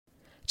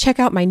Check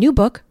out my new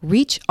book,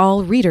 Reach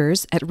All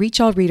Readers, at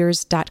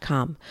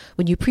reachallreaders.com.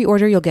 When you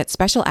pre-order, you'll get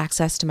special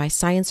access to my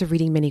Science of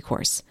Reading mini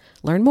course.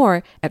 Learn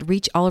more at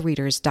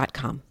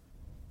reachallreaders.com.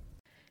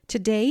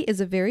 Today is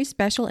a very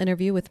special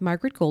interview with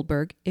Margaret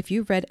Goldberg. If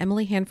you've read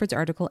Emily Hanford's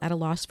article, At a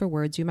Loss for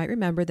Words, you might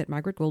remember that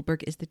Margaret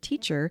Goldberg is the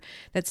teacher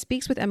that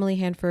speaks with Emily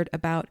Hanford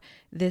about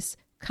this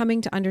coming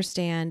to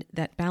understand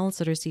that balanced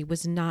literacy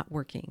was not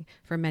working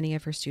for many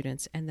of her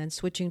students and then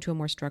switching to a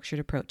more structured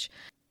approach.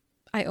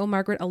 I owe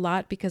Margaret a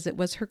lot because it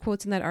was her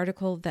quotes in that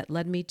article that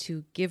led me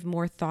to give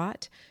more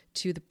thought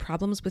to the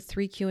problems with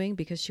 3Qing,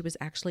 because she was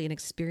actually an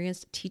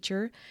experienced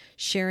teacher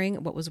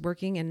sharing what was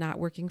working and not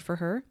working for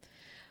her.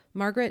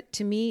 Margaret,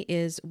 to me,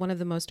 is one of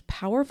the most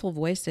powerful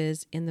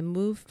voices in the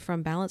move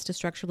from balanced to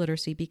structured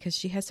literacy because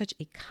she has such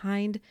a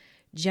kind,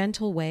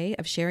 gentle way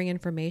of sharing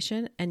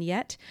information, and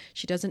yet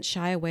she doesn't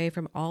shy away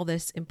from all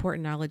this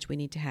important knowledge we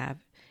need to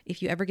have.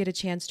 If you ever get a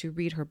chance to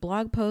read her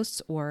blog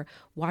posts or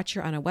watch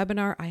her on a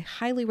webinar, I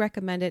highly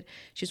recommend it.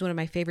 She's one of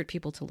my favorite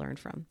people to learn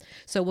from.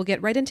 So we'll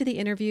get right into the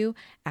interview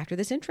after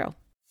this intro.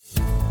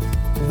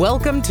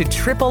 Welcome to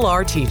Triple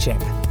R Teaching,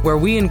 where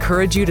we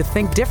encourage you to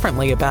think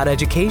differently about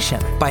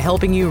education by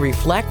helping you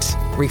reflect,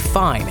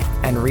 refine,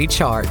 and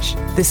recharge.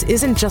 This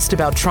isn't just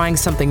about trying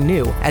something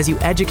new as you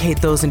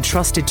educate those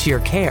entrusted to your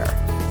care.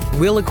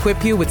 We'll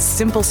equip you with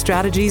simple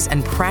strategies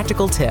and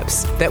practical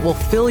tips that will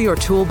fill your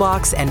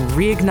toolbox and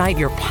reignite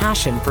your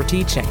passion for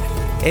teaching.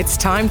 It's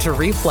time to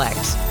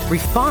reflect,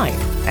 refine,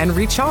 and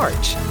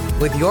recharge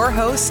with your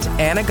host,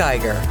 Anna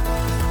Geiger.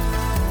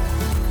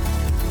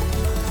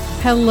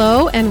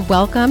 Hello and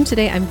welcome.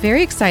 Today I'm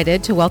very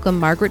excited to welcome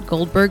Margaret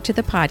Goldberg to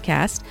the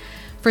podcast.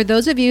 For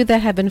those of you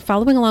that have been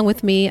following along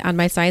with me on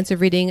my Science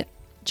of Reading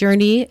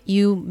journey,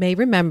 you may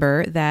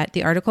remember that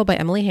the article by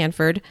Emily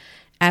Hanford,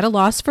 At a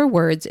Loss for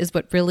Words, is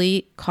what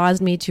really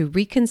caused me to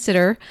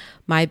reconsider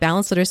my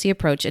balanced literacy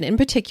approach, and in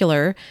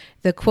particular,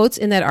 the quotes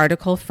in that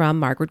article from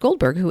Margaret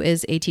Goldberg, who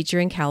is a teacher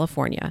in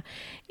California.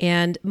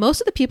 And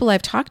most of the people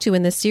I've talked to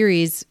in this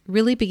series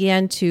really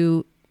began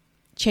to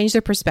change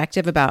their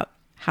perspective about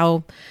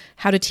how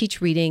to teach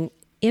reading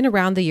in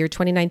around the year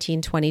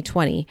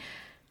 2019-2020.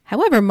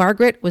 However,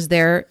 Margaret was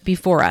there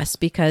before us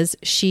because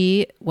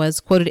she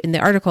was quoted in the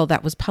article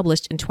that was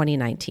published in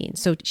 2019.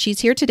 So she's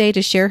here today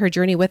to share her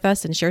journey with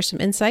us and share some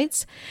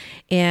insights.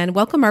 And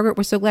welcome, Margaret.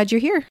 We're so glad you're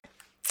here.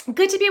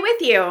 Good to be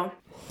with you.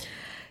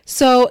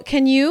 So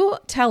can you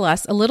tell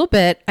us a little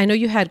bit? I know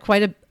you had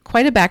quite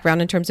a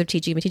background in terms of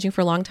teaching. You've been teaching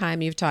for a long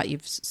time. You've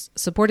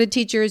supported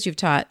teachers. You've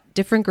taught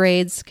different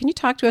grades. Can you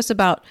talk to us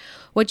about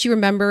what you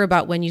remember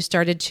about when you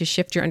started to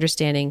shift your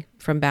understanding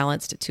from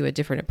balanced to a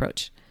different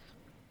approach?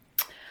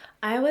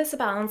 I was a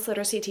balanced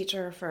literacy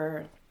teacher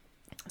for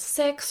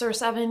 6 or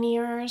 7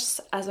 years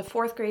as a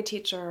 4th grade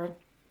teacher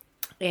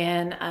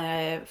in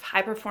a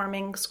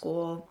high-performing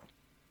school.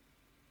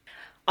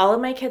 All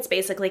of my kids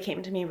basically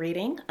came to me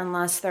reading,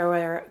 unless there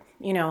were,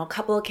 a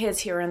couple of kids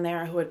here and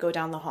there who would go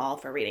down the hall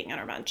for reading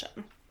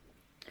intervention.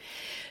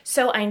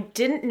 So I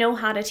didn't know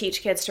how to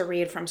teach kids to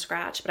read from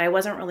scratch, but I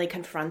wasn't really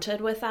confronted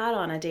with that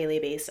on a daily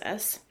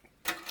basis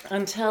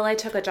until I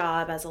took a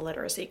job as a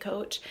literacy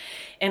coach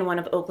in one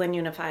of Oakland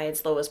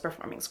Unified's lowest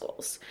performing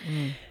schools.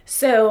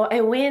 So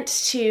I went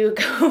to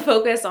go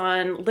focus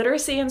on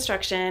literacy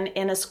instruction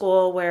in a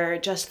school where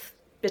just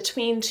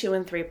between 2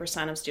 and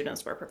 3% of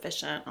students were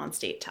proficient on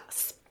state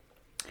tests.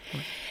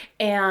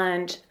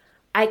 And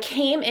I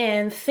came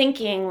in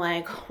thinking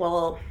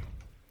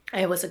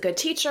I was a good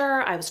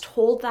teacher. I was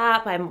told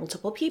that by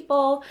multiple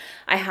people.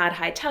 I had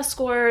high test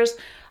scores.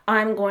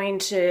 I'm going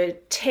to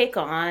take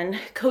on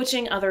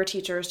coaching other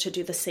teachers to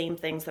do the same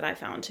things that I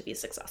found to be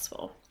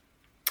successful.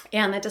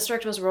 And the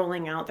district was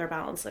rolling out their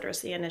balanced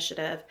literacy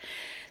initiative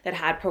that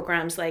had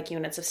programs like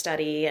Units of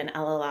Study and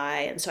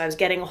LLI. And so I was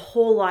getting a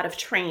whole lot of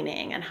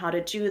training on how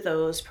to do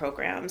those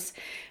programs.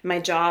 My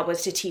job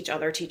was to teach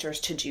other teachers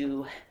to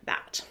do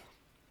that.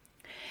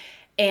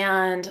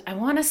 And I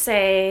want to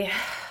say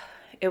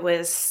it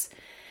was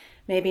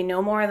maybe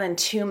no more than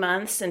 2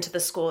 months into the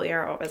school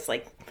year, I was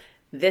like,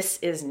 this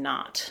is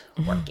not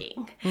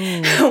working.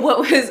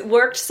 What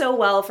worked so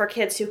well for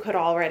kids who could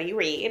already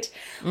read,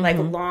 like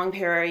long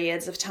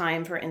periods of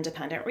time for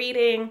independent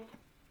reading,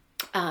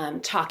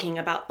 talking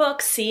about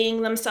books,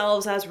 seeing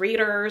themselves as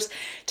readers,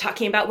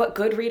 talking about what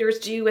good readers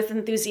do with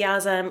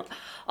enthusiasm,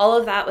 all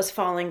of that was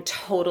falling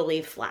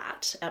totally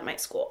flat at my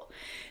school.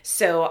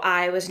 So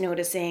I was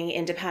noticing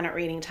independent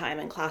reading time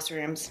in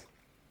classrooms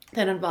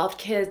that involved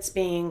kids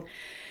being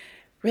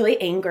really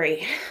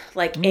angry,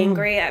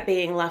 angry at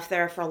being left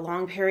there for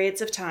long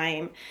periods of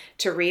time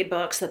to read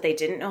books that they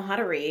didn't know how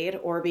to read,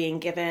 or being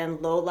given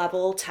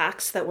low-level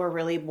texts that were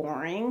really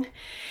boring.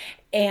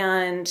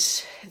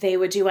 And they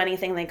would do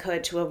anything they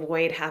could to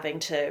avoid having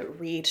to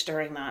read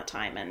during that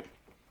time. And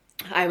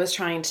I was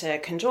trying to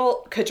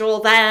cajole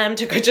them,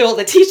 to cajole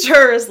the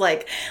teachers,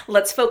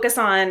 let's focus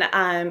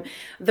on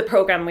the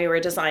program we were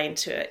designed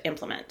to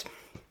implement.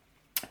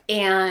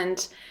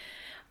 And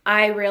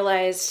I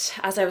realized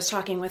as I was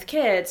talking with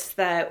kids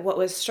that what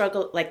was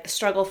the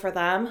struggle for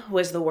them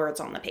was the words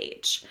on the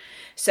page.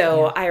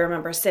 So I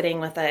remember sitting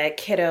with a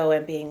kiddo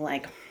and being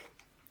like,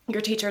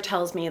 your teacher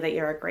tells me that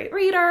you're a great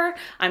reader.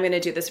 I'm going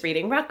to do this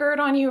reading record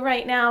on you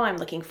right now. I'm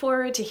looking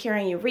forward to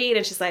hearing you read.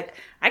 And she's like,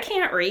 I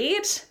can't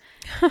read.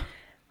 And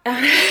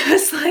I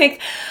was like,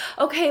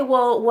 okay,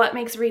 well, what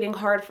makes reading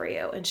hard for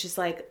you? And she's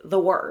like, the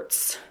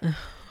words.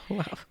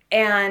 Wow.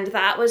 And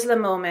that was the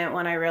moment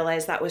when I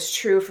realized that was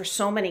true for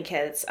so many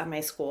kids at my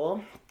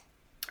school.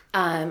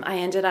 I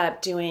ended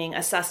up doing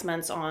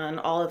assessments on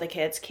all of the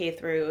kids K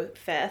through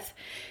 5th.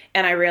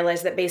 And I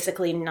realized that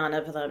basically none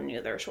of them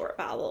knew their short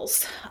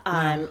vowels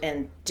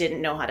and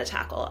didn't know how to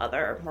tackle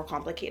other more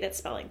complicated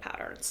spelling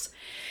patterns.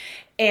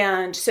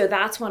 And so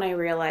that's when I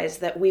realized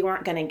that we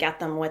weren't going to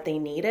get them what they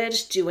needed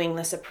doing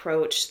this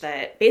approach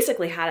that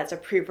basically had as a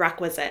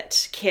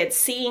prerequisite kids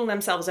seeing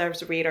themselves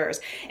as readers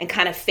and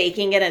kind of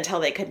faking it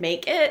until they could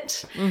make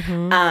it.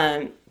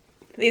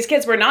 These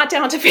kids were not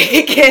down to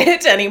fake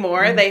it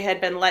anymore. They had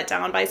been let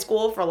down by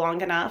school for long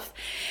enough.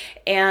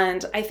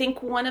 And I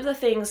think one of the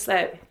things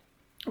that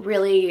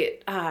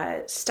really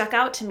stuck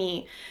out to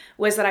me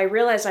was that I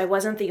realized I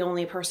wasn't the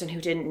only person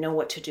who didn't know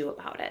what to do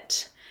about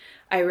it.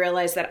 I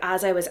realized that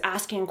as I was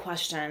asking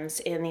questions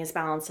in these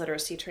balanced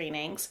literacy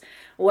trainings,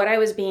 what I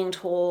was being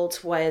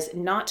told was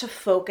not to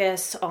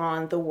focus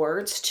on the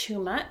words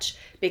too much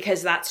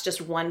because that's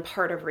just one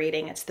part of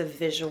reading. It's the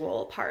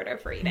visual part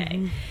of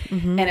reading.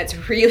 And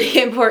it's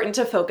really important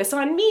to focus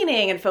on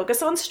meaning and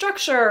focus on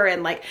structure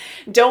and like,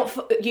 you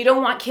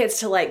don't want kids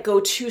to like go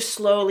too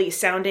slowly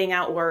sounding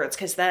out words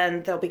because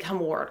then they'll become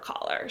word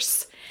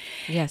callers.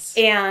 Yes.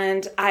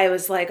 And I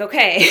was like,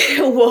 okay,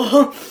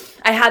 well,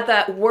 I had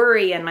that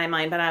worry in my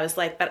mind, but I was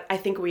like, but I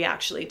think we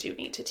actually do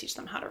need to teach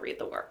them how to read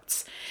the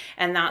words.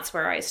 And that's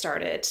where I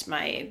started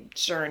my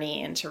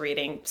journey into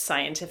reading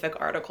scientific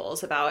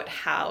articles about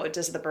how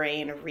does the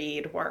brain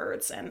read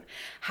words and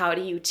how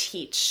do you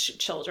teach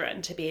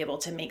children to be able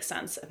to make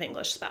sense of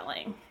English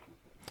spelling.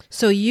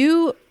 So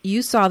you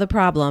saw the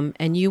problem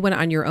and you went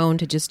on your own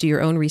to just do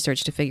your own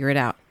research to figure it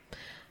out.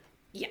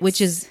 Yes.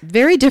 Which is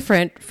very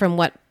different from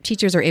what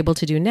teachers are able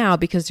to do now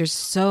because there's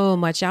so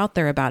much out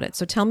there about it.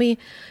 So tell me,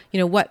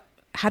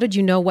 how did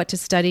you know what to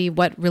study,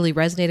 what really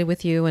resonated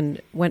with you,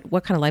 and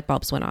what kind of light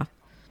bulbs went off?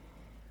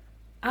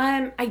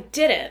 I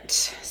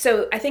didn't.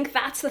 So I think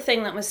that's the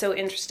thing that was so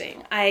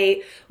interesting.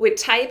 I would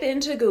type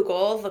into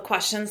Google the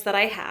questions that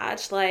I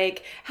had,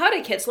 like, how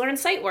do kids learn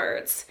sight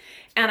words?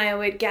 And I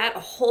would get a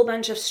whole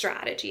bunch of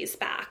strategies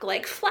back,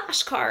 like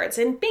flashcards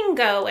and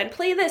bingo and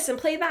play this and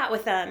play that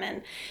with them.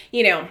 And,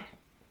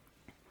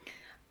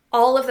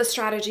 all of the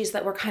strategies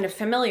that were kind of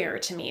familiar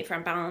to me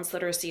from balanced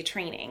literacy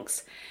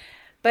trainings.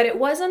 But it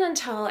wasn't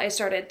until I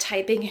started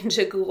typing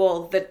into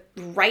Google the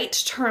right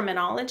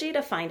terminology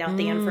to find out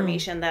the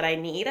information that I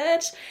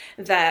needed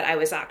that I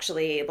was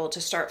actually able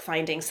to start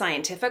finding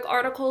scientific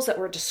articles that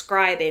were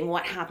describing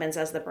what happens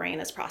as the brain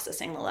is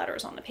processing the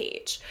letters on the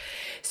page.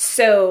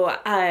 So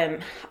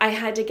I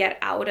had to get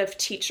out of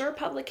teacher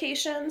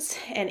publications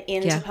and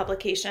into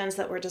publications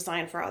that were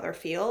designed for other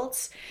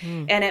fields.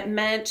 And it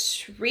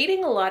meant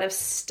reading a lot of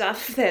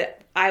stuff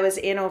that I was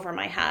in over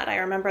my head. I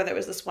remember there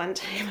was this one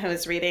time I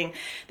was reading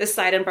the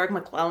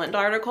Seidenberg-McClelland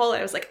article.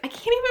 I was like, I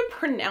can't even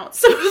pronounce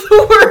some of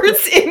the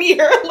words in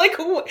here. Like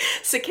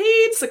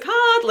saccade,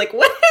 saccade, like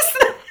what is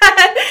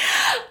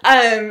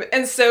that?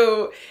 And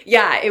so,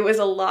 it was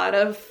a lot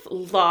of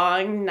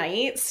long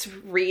nights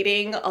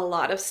reading a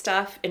lot of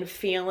stuff and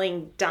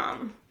feeling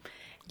dumb.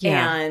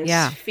 And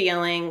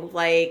feeling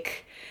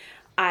like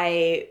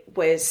I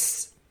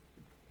was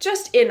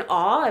just in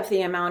awe of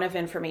the amount of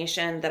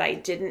information that I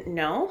didn't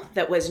know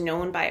that was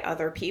known by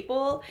other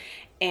people.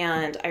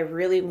 And I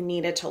really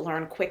needed to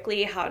learn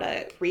quickly how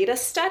to read a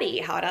study,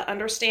 how to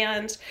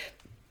understand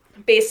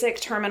basic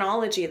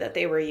terminology that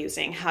they were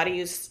using, how to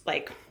use,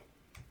 I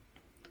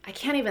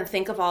can't even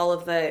think of all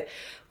of the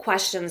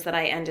questions that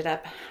I ended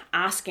up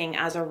asking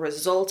as a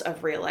result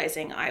of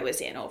realizing I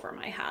was in over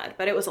my head,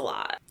 but it was a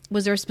lot.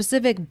 Was there a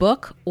specific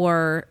book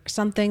or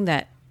something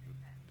that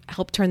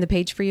helped turn the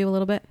page for you a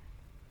little bit?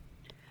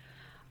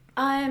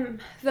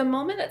 The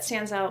moment that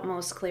stands out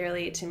most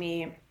clearly to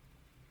me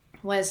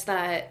was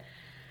that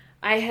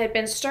I had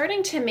been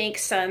starting to make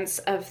sense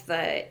of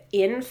the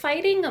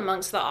infighting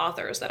amongst the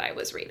authors that I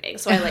was reading.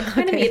 So I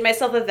kind of made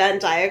myself a Venn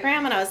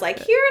diagram and I was like,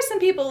 here are some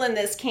people in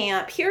this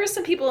camp. Here are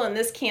some people in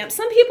this camp.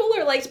 Some people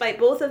are liked by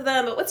both of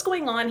them, but what's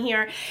going on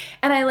here?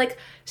 And I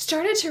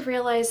started to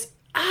realize,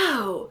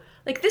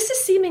 this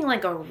is seeming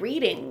like a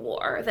reading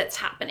war that's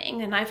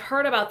happening. And I've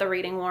heard about the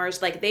reading wars,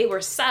 they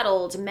were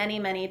settled many,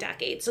 many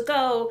decades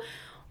ago.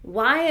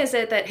 Why is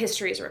it that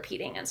history is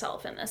repeating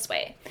itself in this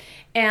way?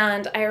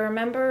 And I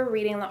remember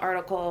reading the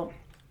article,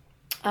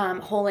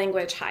 Whole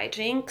Language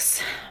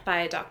Hijinks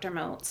by Dr.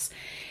 Moats.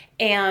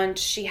 And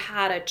she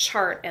had a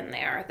chart in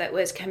there that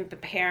was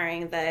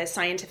comparing the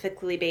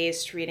scientifically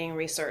based reading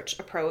research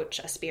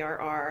approach,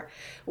 SBRR,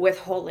 with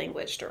whole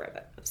language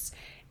derivatives.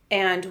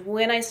 And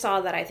when I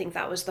saw that, I think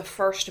that was the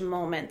first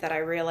moment that I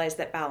realized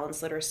that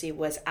balanced literacy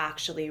was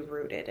actually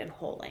rooted in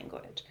whole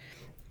language.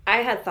 I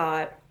had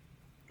thought,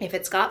 if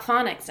it's got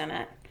phonics in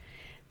it,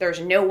 there's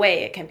no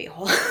way it can be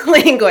whole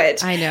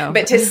language. I know.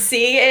 But to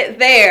see it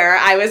there,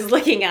 I was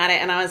looking at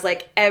it and I was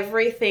like,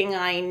 everything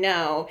I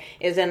know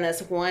is in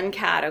this one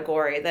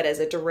category that is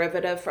a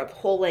derivative from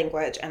whole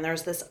language. And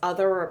there's this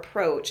other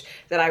approach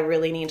that I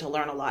really need to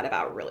learn a lot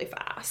about really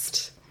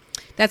fast.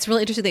 That's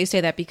really interesting that you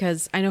say that,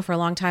 because I know for a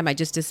long time I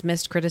just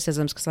dismissed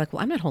criticisms because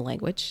I'm not whole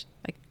language.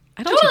 Like,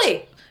 I don't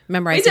Totally.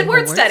 memorize. We did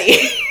word study.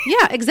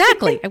 Yeah,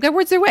 exactly. I've got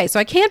words their way, so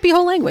I can't be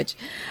whole language.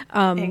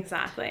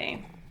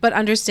 Exactly. But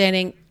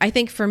understanding, I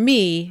think for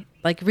me,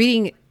 like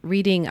reading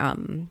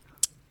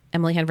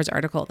Emily Hanford's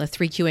article, the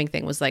 3Qing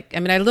thing was like,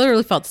 I mean, I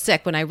literally felt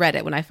sick when I read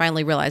it, when I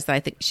finally realized that I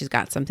think she's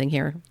got something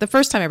here. The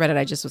first time I read it,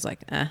 I just was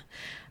like,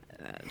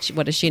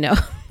 what does she know?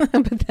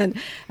 But then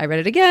I read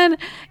it again,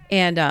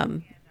 and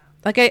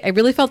I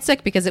really felt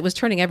sick because it was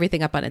turning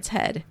everything up on its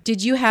head.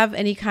 Did you have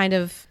any kind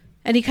of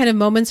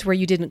moments where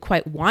you didn't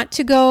quite want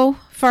to go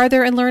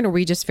farther and learn, or were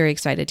you just very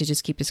excited to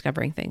just keep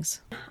discovering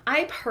things?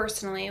 I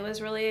personally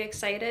was really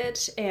excited,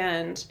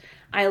 and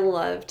I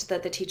loved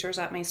that the teachers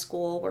at my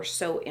school were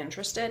so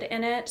interested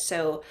in it.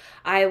 So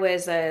I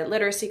was a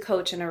literacy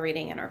coach and a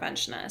reading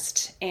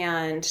interventionist,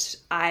 and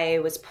I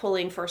was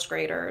pulling first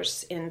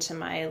graders into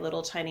my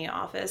little tiny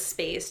office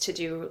space to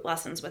do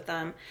lessons with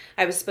them.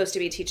 I was supposed to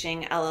be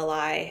teaching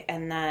LLI,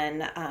 and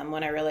then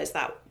when I realized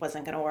that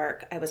wasn't going to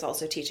work, I was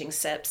also teaching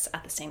SIPs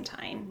at the same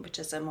time, which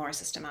is a more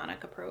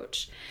systematic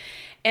approach.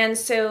 And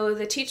so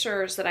the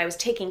teachers that I was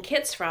taking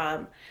kids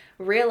from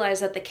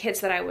realized that the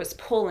kids that I was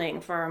pulling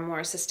for a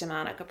more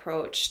systematic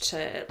approach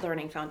to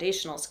learning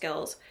foundational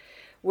skills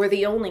were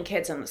the only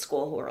kids in the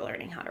school who were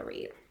learning how to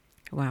read.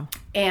 Wow.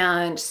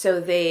 And so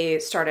they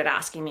started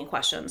asking me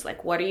questions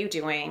like, what are you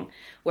doing?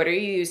 What are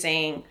you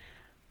using?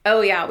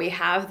 Oh yeah, we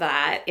have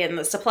that in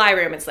the supply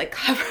room. It's like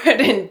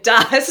covered in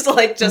dust,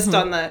 like just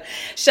on the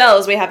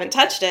shelves. We haven't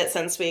touched it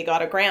since we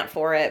got a grant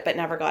for it, but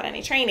never got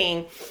any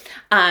training.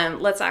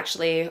 Let's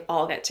actually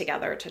all get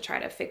together to try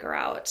to figure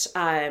out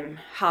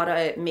how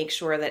to make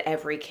sure that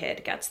every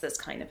kid gets this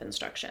kind of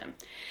instruction.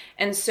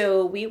 And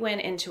so we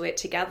went into it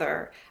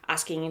together,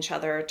 asking each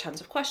other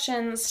tons of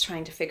questions,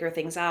 trying to figure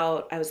things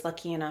out. I was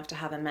lucky enough to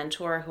have a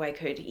mentor who I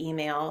could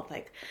email,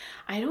 like,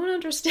 I don't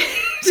understand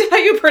how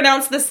you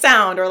pronounce this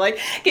sound, or like,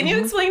 can you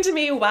explain to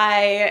me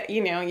why,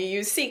 you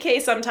use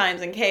CK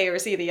sometimes and K or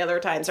C the other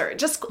times, or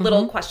just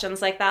little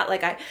questions like that.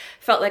 Like, I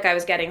felt like I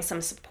was getting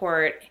some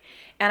support.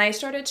 And I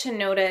started to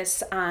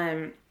notice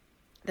that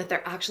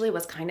there actually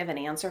was kind of an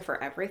answer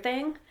for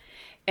everything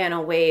in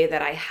a way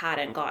that I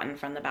hadn't gotten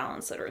from the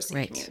balanced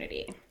literacy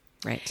community.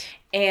 Right.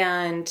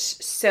 And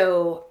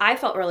so I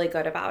felt really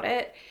good about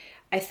it.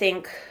 I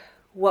think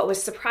what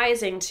was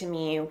surprising to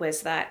me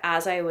was that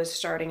as I was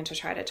starting to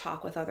try to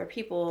talk with other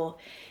people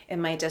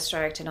in my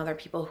district and other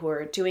people who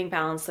were doing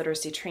balanced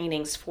literacy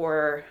trainings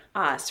for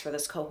us, for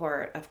this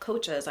cohort of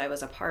coaches I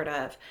was a part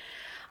of,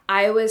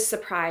 I was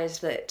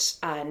surprised that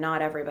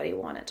not everybody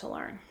wanted to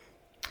learn.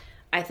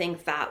 I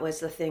think that was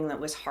the thing that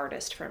was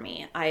hardest for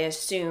me. I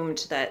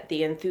assumed that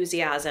the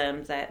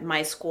enthusiasm that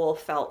my school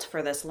felt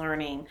for this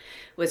learning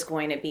was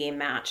going to be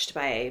matched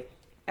by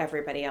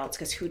everybody else,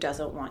 because who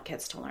doesn't want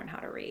kids to learn how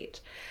to read?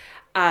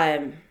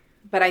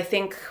 But I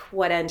think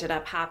what ended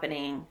up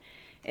happening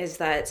is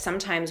that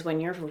sometimes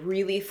when you're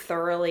really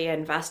thoroughly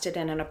invested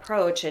in an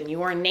approach and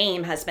your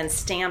name has been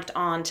stamped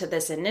onto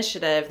this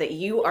initiative that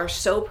you are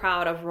so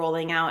proud of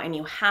rolling out and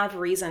you have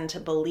reason to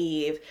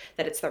believe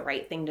that it's the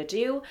right thing to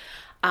do,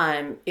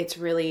 it's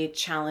really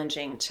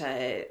challenging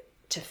to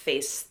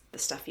face the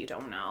stuff you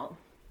don't know.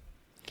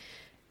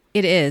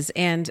 It is,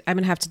 and I'm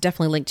going to have to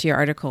definitely link to your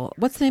article.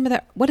 What's the name of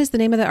that? What is the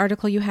name of the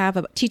article you have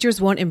about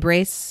teachers won't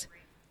embrace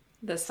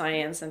the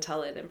science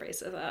until it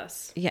embraces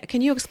us? Yeah,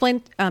 can you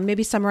explain,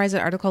 maybe summarize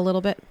that article a little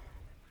bit?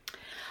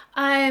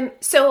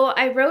 So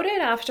I wrote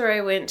it after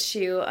I went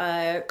to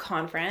a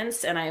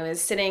conference, and I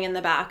was sitting in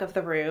the back of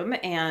the room,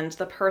 and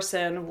the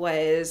person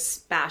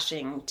was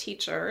bashing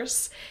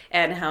teachers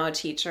and how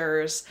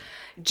teachers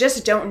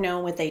just don't know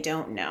what they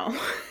don't know.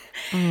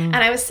 And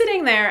I was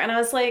sitting there and I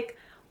was like,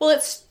 well,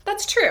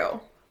 that's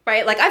true,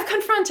 right? Like, I've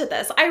confronted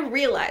this. I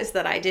realized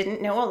that I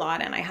didn't know a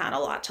lot and I had a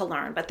lot to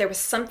learn, but there was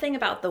something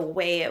about the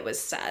way it was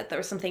said. There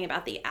was something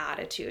about the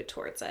attitude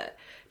towards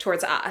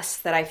us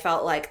that I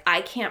felt like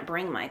I can't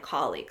bring my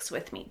colleagues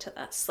with me to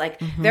this.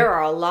 Like,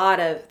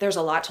 there's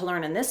a lot to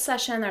learn in this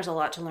session. There's a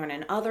lot to learn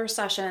in other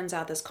sessions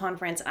at this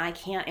conference. I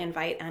can't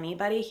invite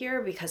anybody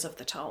here because of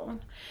the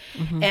tone.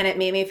 And it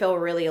made me feel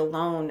really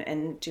alone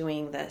in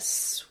doing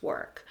this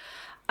work.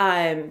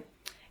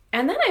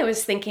 And then I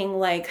was thinking,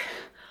 like,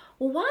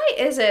 why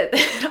is it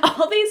that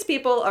all these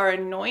people are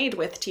annoyed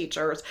with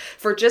teachers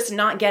for just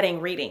not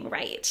getting reading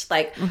right?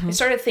 Like, I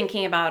started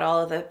thinking about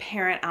all of the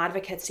parent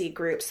advocacy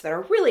groups that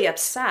are really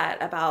upset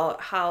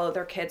about how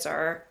their kids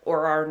are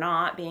or are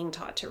not being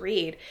taught to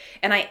read.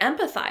 And I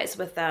empathize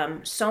with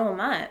them so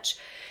much.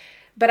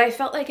 But I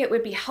felt like it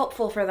would be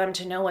helpful for them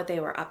to know what they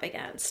were up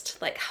against,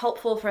 like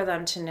helpful for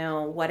them to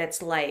know what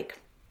it's like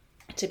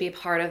to be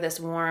part of this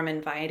warm,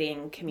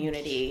 inviting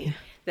community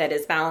that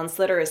is balanced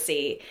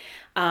literacy,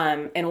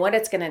 and what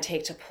it's going to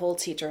take to pull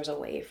teachers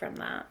away from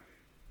that.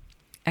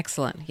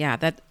 Excellent. Yeah,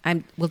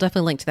 we'll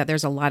definitely link to that.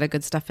 There's a lot of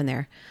good stuff in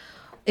there.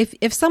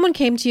 If someone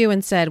came to you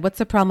and said, "What's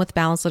the problem with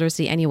balanced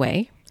literacy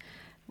anyway?"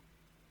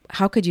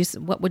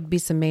 What would be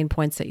some main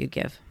points that you'd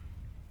give?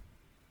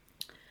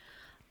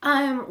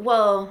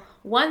 Well,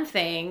 one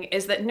thing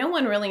is that no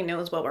one really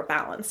knows what we're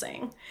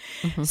balancing.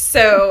 Mm-hmm.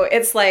 So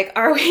it's like,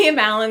 are we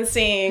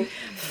balancing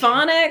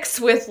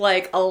phonics with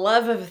like a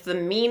love of the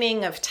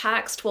meaning of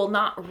text? Well,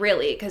 not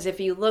really, because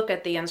if you look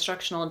at the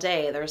instructional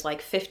day, there's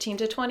like 15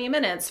 to 20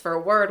 minutes for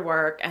word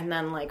work, and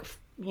then like,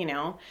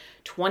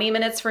 20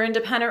 minutes for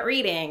independent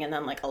reading, and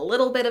then like a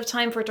little bit of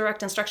time for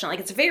direct instruction. Like,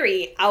 it's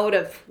very out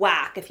of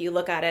whack if you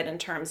look at it in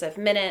terms of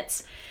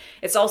minutes.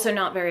 It's also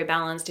not very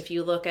balanced if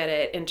you look at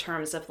it in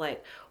terms of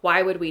like,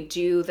 why would we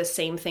do the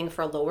same thing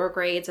for lower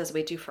grades as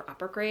we do for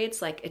upper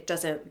grades? Like,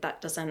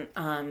 that doesn't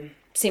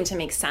seem to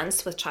make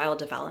sense with child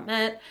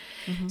development.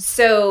 Mm-hmm.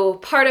 So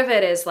part of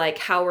it is like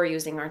how we're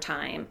using our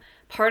time.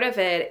 Part of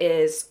it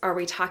is, are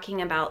we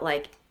talking about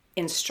like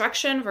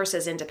instruction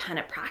versus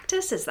independent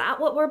practice? Is that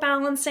what we're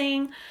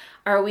balancing?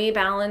 Are we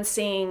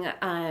balancing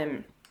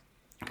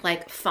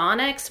like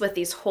phonics with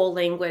these whole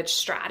language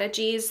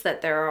strategies,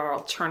 that there are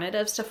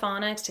alternatives to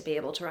phonics to be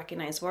able to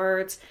recognize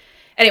words?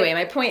 Anyway,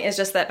 my point is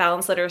just that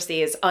balanced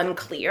literacy is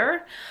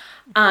unclear.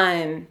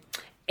 And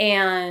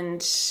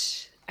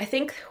I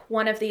think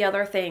one of the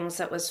other things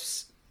that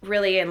was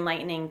really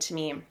enlightening to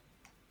me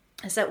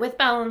is that with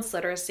balanced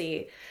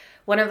literacy,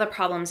 one of the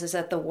problems is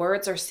that the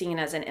words are seen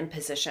as an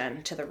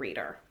imposition to the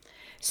reader.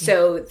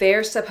 So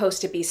they're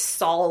supposed to be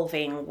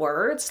solving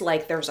words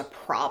like there's a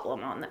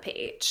problem on the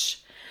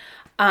page.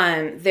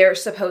 They're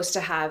supposed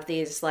to have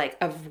these like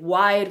a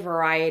wide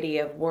variety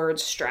of word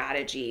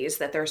strategies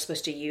that they're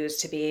supposed to use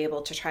to be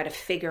able to try to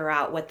figure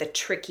out what the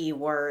tricky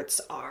words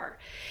are.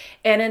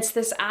 And it's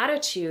this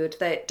attitude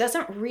that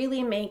doesn't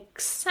really make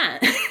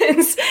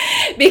sense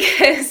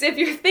because if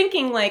you're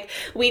thinking like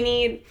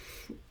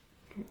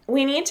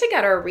we need to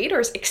get our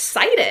readers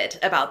excited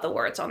about the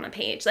words on the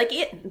page. Like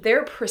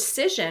their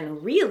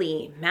precision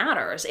really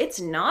matters. It's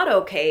not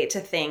okay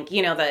to think,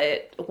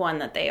 the one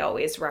that they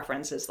always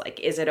reference is like,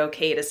 is it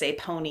okay to say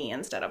pony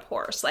instead of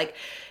horse? Like,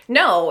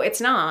 no,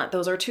 it's not.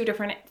 Those are two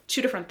different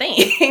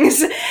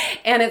things.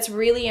 And it's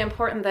really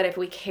important that if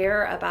we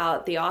care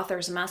about the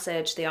author's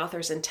message, the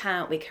author's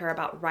intent, we care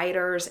about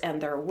writers and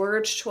their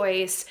word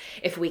choice.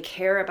 If we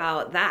care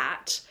about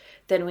that,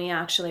 then we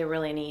actually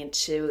really need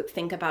to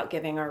think about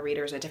giving our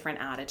readers a different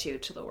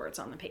attitude to the words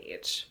on the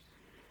page.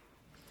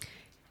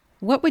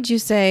 What would you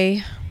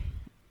say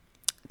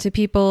to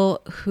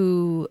people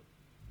who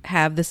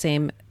have the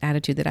same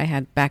attitude that I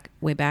had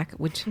way back,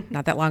 which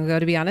not that long ago,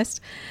 to be honest,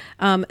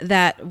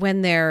 that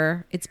when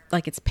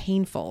it's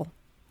painful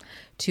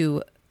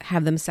to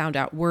have them sound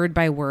out word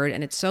by word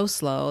and it's so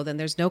slow, then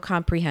there's no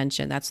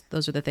comprehension.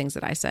 Those are the things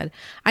that I said.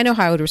 I know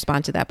how I would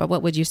respond to that, but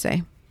what would you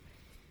say?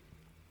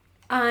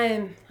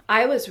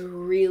 I was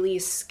really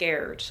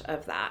scared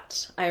of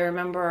that. I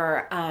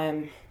remember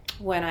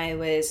when I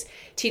was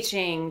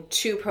teaching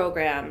two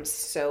programs,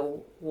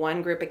 so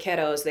one group of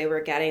kiddos, they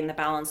were getting the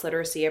balanced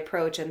literacy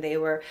approach and they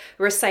were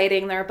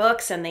reciting their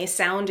books and they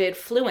sounded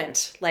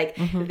fluent. Like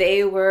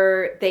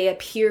they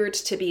appeared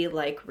to be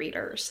like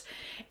readers.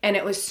 And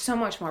it was so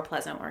much more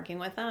pleasant working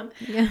with them.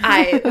 Yeah.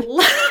 I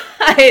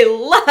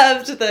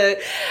loved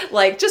the,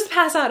 like, just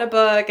pass out a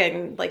book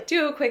and, like,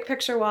 do a quick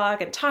picture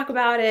walk and talk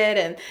about it.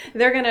 And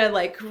they're going to,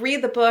 like,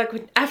 read the book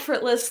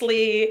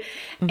effortlessly.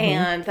 Mm-hmm.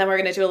 And then we're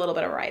going to do a little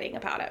bit of writing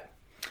about it.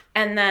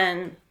 And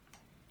then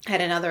I had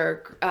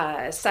another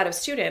set of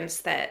students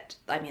that,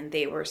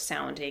 they were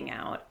sounding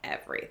out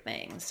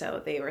everything.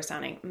 So they were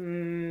sounding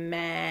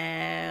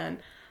man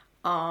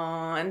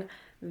on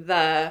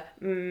the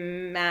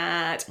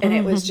mat, and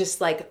it was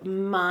just like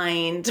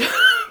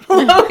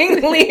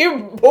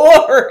mind-blowingly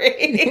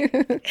boring.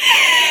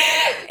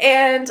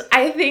 And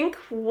I think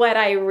what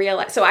I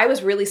realized, so I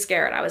was really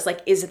scared. I was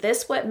like, is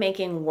this what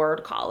making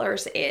word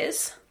callers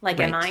is? Like,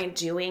 right. Am I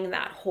doing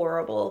that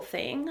horrible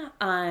thing?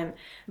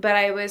 But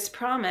I was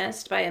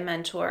promised by a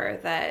mentor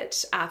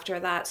that after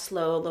that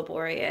slow,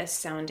 laborious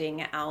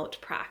sounding out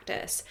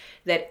practice,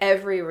 that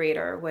every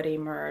reader would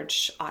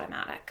emerge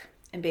automatic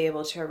and be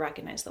able to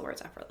recognize the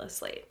words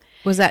effortlessly.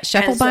 Was that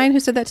Scheffelbein who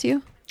said that to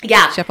you?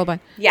 Yeah. Scheffelbein.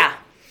 Yeah.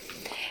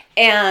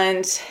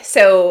 And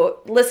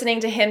so listening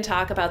to him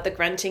talk about the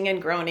grunting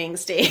and groaning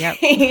stage, yep.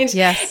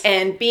 Yes.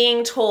 And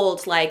being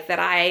told like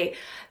that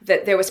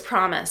there was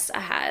promise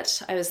ahead,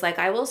 I was like,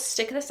 I will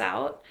stick this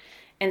out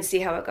and see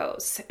how it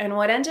goes. And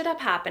what ended up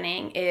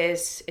happening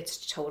is,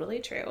 it's totally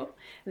true.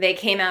 They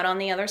came out on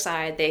the other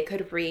side. They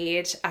could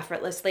read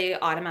effortlessly,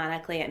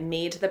 automatically. It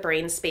made the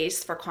brain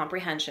space for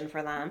comprehension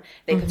for them.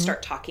 They could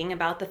start talking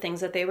about the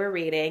things that they were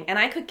reading. And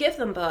I could give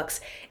them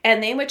books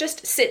and they would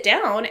just sit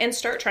down and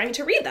start trying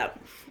to read them.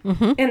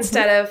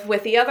 Instead of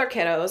with the other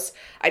kiddos,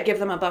 I'd give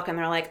them a book and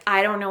they're like,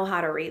 I don't know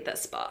how to read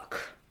this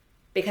book.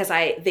 Because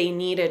they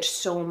needed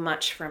so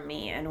much from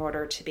me in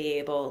order to be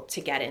able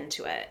to get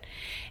into it.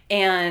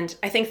 And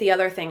I think the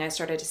other thing I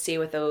started to see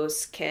with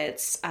those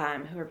kids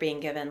who were being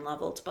given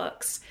leveled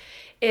books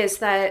is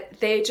that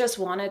they just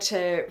wanted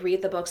to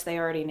read the books they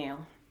already knew.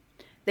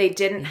 They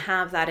didn't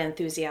have that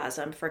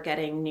enthusiasm for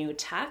getting new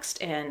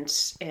text and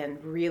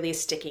really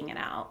sticking it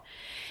out.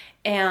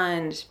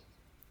 And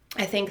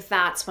I think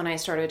that's when I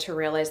started to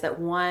realize that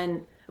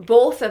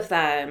both of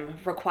them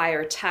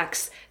require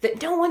texts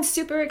that no one's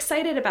super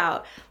excited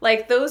about.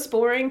 Like those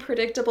boring,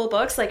 predictable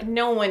books, like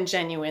no one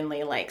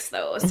genuinely likes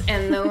those.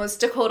 And those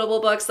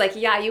decodable books, like,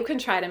 yeah, you can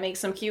try to make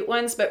some cute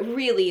ones, but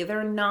really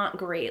they're not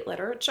great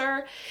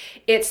literature.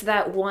 It's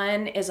that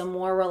one is a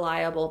more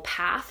reliable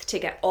path to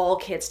get all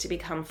kids to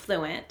become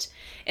fluent.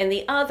 And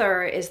the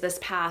other is this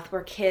path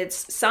where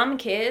some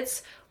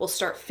kids will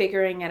start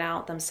figuring it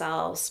out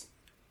themselves.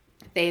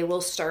 They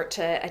will start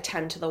to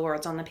attend to the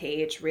words on the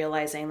page,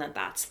 realizing that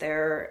that's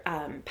their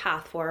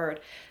path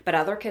forward. But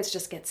other kids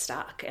just get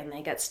stuck, and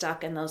they get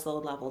stuck in those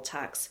low-level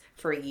texts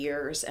for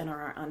years and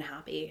are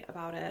unhappy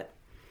about it.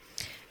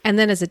 And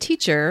then as a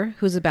teacher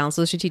who's a balanced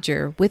literacy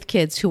teacher with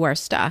kids who are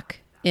stuck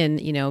in,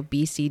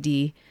 B, C,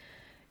 D,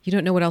 you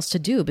don't know what else to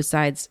do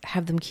besides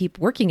have them keep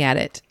working at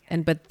it.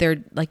 But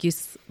they're like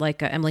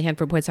Emily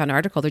Hanford points out in an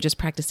article, they're just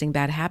practicing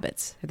bad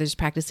habits. They're just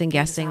practicing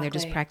guessing. Exactly.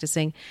 They're just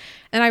practicing.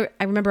 And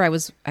I remember I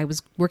was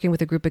working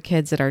with a group of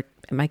kids at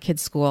my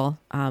kids' school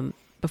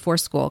before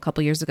school a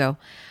couple years ago,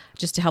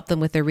 just to help them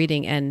with their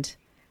reading. And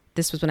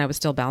this was when I was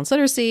still balanced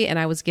literacy, and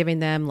I was giving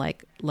them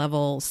like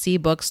level C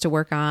books to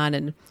work on,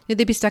 and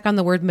they'd be stuck on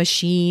the word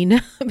machine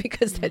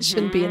because that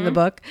shouldn't be in the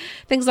book,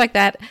 things like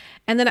that.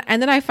 And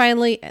then I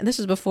finally, and this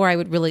was before I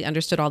would really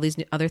understood all these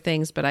other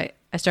things, but I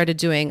started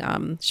doing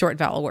short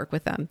vowel work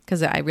with them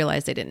because I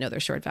realized they didn't know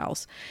their short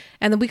vowels.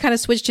 And then we kind of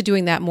switched to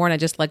doing that more, and I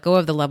just let go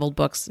of the leveled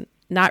books,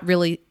 not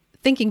really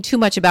thinking too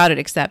much about it,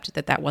 except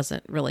that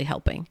wasn't really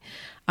helping.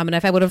 And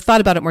if I would have thought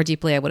about it more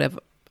deeply, I would have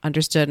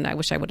understood, and I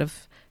wish I would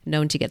have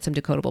known to get some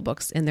decodable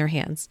books in their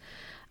hands.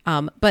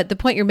 But the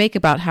point you make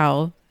about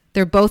how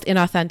they're both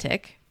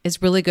inauthentic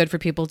is really good for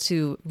people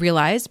to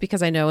realize,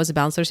 because I know as a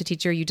balanced literacy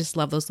teacher, you just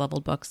love those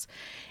leveled books,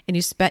 and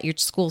your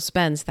school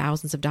spends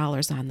thousands of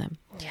dollars on them.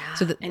 Yeah.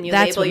 So and you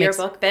label your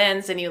book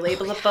bins, and you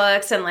label the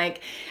books, and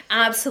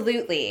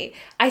absolutely.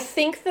 I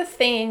think the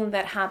thing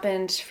that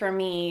happened for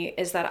me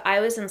is that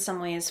I was in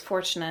some ways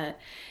fortunate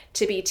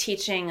to be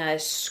teaching a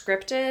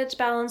scripted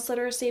balanced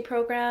literacy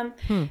program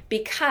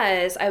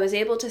because I was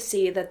able to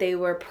see that they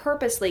were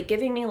purposely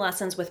giving me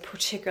lessons with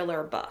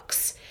particular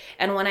books.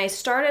 And when I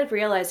started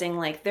realizing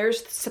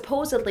there's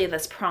supposedly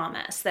this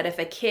promise that if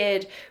a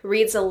kid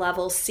reads a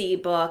level C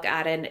book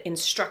at an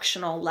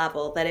instructional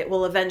level, that it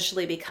will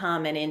eventually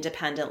become an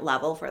independent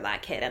level for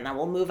that kid, and then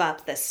we'll move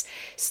up this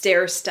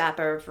stair step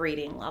of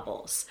reading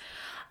levels.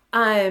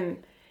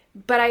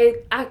 But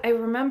I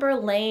remember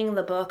laying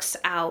the books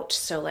out,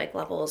 so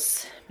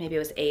levels, maybe it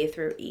was A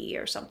through E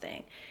or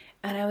something.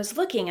 And I was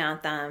looking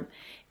at them,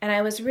 and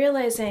I was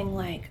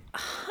realizing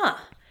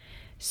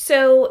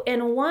so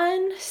in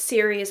one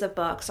series of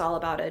books all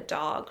about a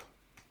dog,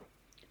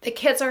 the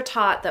kids are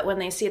taught that when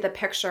they see the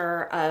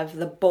picture of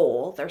the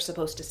bowl, they're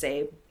supposed to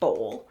say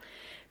bowl.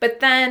 But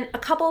then a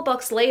couple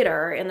books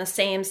later in the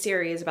same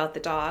series about the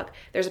dog,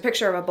 there's a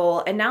picture of a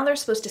bowl, and now they're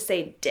supposed to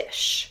say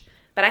dish.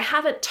 But I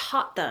haven't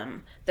taught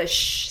them the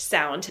sh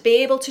sound to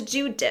be able to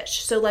do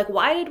dish. So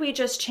why did we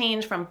just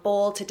change from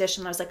bowl to dish?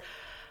 And I was like,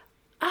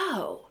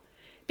 oh,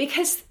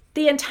 because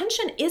the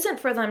intention isn't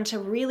for them to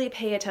really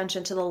pay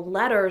attention to the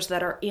letters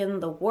that are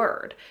in the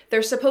word.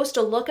 They're supposed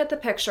to look at the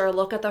picture,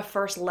 look at the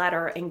first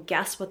letter, and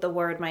guess what the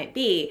word might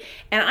be.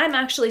 And I'm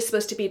actually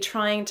supposed to be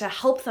trying to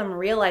help them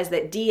realize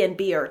that D and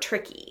B are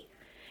tricky.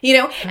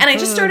 And I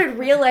just started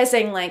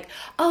realizing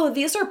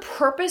these are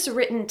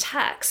purpose-written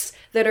texts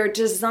that are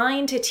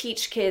designed to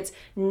teach kids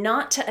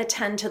not to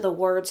attend to the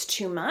words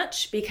too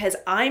much, because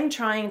I'm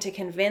trying to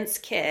convince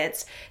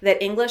kids that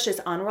English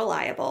is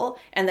unreliable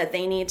and that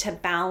they need to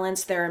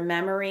balance their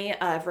memory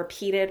of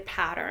repeated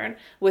pattern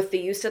with the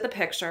use of the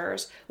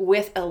pictures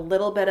with a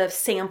little bit of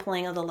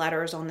sampling of the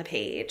letters on the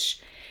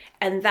page.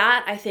 And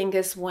that, I think,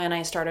 is when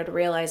I started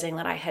realizing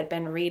that I had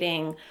been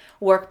reading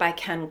work by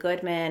Ken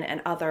Goodman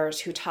and others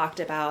who talked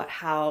about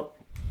how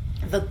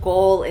the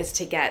goal is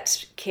to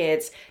get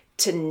kids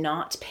to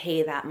not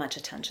pay that much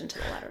attention to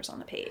the letters on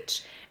the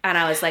page. And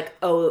I was like,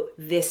 oh,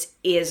 this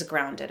is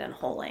grounded in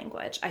whole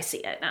language. I see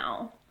it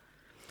now.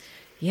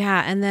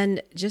 Yeah. And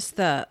then just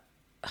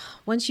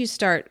once you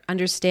start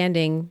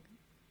understanding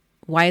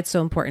why it's so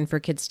important for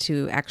kids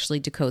to actually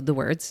decode the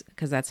words,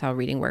 because that's how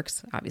reading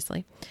works,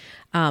 obviously.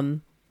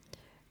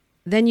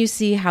 Then you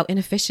see how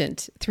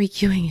inefficient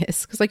 3Qing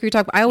is. Because like we were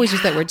talking, I always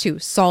use that word too,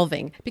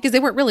 solving, because they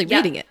weren't really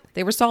reading it.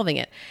 They were solving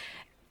it.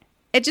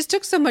 It just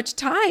took so much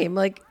time,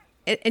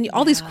 and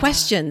all these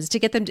questions to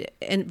get them to,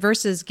 and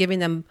versus giving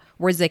them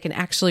words they can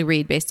actually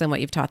read based on what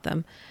you've taught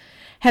them.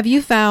 Have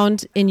you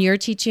found in your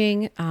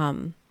teaching,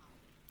 can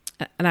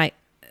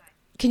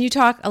you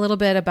talk a little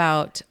bit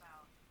about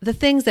the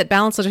things that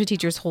balanced literacy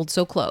teachers hold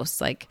so close,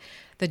 like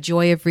the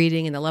joy of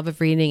reading and the love of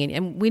reading?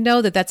 And we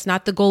know that that's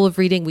not the goal of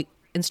reading.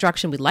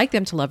 Instruction, we'd like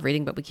them to love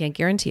reading, but we can't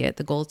guarantee it.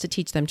 The goal is to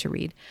teach them to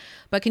read.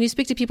 But can you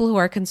speak to people who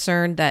are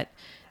concerned that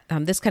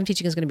this kind of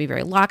teaching is going to be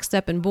very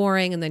lockstep and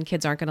boring, and then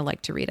kids aren't going to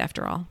like to read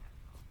after all?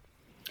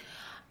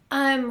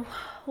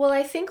 Well,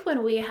 I think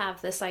when we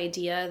have this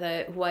idea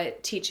that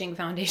what teaching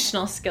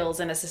foundational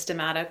skills in a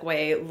systematic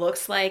way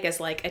looks like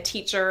is like a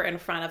teacher in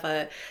front of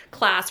a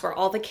class where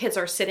all the kids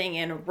are sitting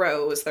in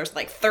rows. There's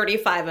like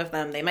 35 of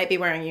them. They might be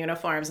wearing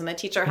uniforms, and the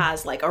teacher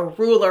has like a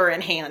ruler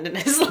in hand and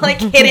is like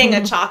hitting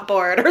a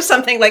chalkboard or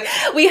something. Like,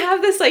 we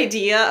have this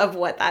idea of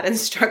what that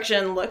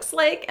instruction looks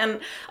like. And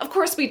of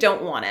course we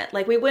don't want it.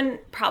 Like, we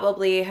wouldn't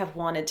probably have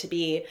wanted to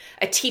be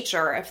a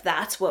teacher if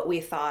that's what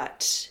we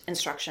thought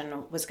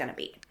instruction was going to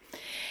be.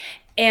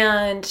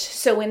 And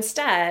so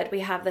instead,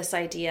 we have this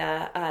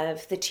idea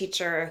of the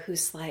teacher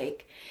who's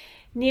like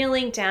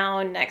kneeling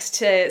down next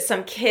to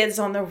some kids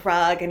on the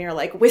rug, and you're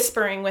like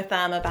whispering with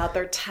them about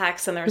their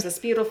text. And there's this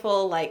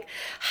beautiful, like,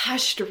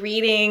 hushed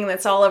reading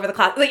that's all over the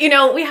class. Like, you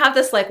know, we have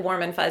this like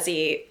warm and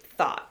fuzzy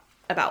thought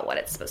about what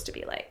it's supposed to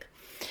be like.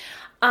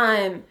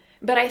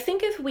 But I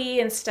think if we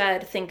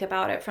instead think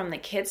about it from the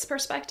kids'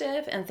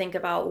 perspective and think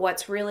about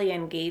what's really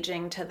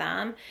engaging to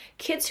them,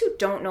 kids who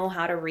don't know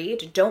how to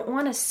read don't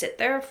want to sit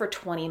there for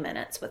 20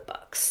 minutes with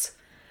books.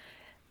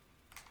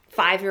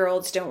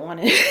 5-year-olds don't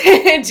want to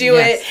do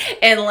it,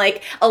 and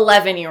like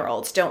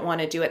 11-year-olds don't want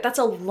to do it. That's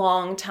a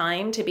long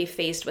time to be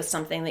faced with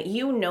something that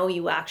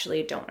you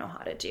actually don't know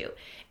how to do.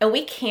 And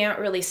we can't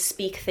really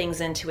speak things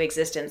into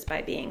existence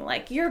by being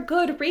like, you're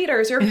good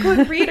readers,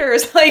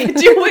 like,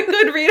 do what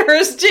good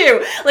readers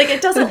do. Like,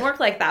 it doesn't work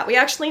like that. We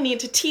actually need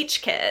to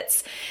teach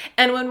kids.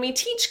 And when we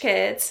teach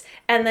kids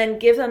and then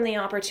give them the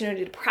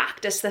opportunity to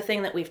practice the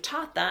thing that we've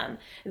taught them,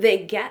 they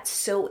get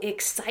so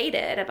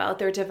excited about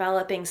their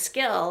developing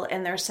skill,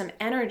 and there's some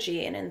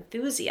energy and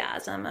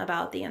enthusiasm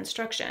about the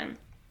instruction.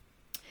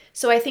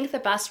 So I think the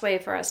best way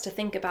for us to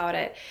think about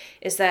it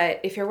is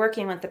that if you're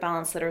working with the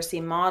balanced literacy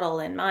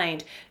model in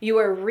mind, you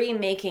are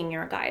remaking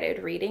your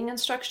guided reading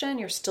instruction.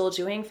 You're still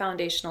doing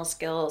foundational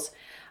skills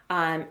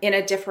in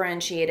a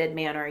differentiated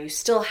manner. You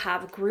still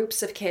have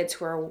groups of kids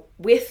who are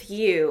with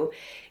you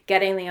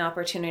getting the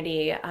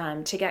opportunity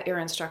to get your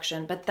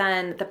instruction. But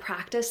then the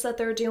practice that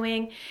they're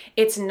doing,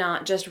 it's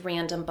not just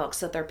random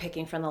books that they're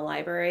picking from the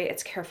library.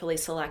 It's carefully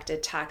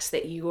selected text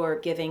that you are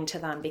giving to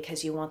them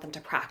because you want them to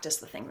practice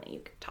the thing that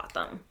you taught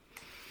them.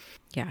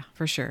 Yeah,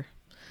 for sure.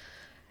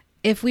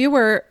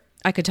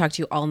 I could talk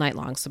to you all night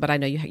long, but I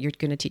know you're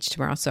going to teach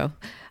tomorrow. So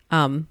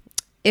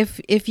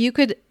if you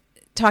could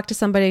talk to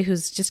somebody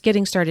who's just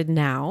getting started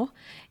now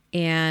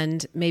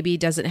and maybe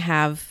doesn't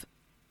have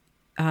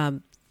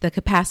the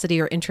capacity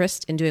or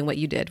interest in doing what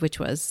you did, which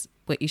was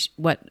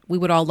what we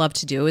would all love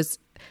to do, is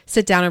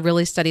sit down and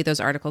really study those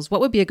articles.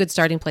 What would be a good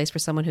starting place for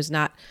someone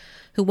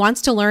who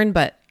wants to learn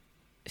but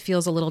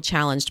feels a little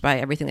challenged by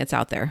everything that's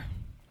out there?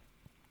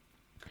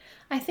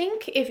 I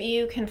think if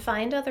you can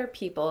find other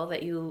people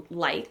that you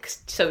like,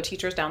 so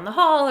teachers down the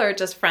hall or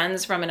just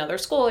friends from another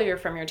school, you're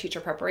from your teacher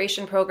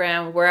preparation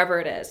program, wherever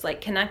it is, like,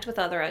 connect with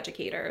other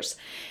educators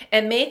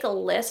and make a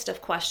list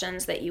of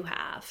questions that you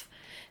have.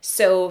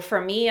 So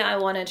for me, I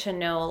wanted to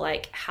know,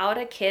 like, how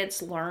do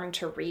kids learn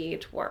to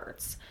read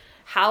words?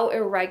 How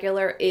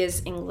irregular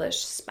is English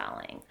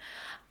spelling?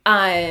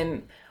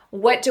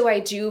 What do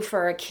I do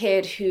for a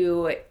kid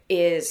who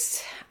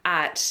is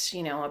at,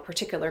 a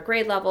particular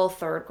grade level,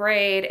 3rd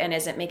grade, and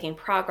isn't making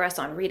progress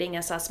on reading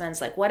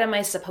assessments? Like, what am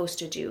I supposed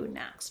to do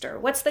next? Or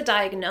what's the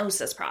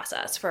diagnosis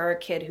process for a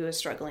kid who is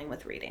struggling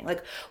with reading?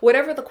 Like,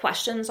 whatever the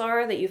questions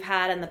are that you've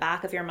had in the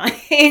back of your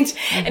mind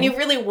and you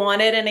really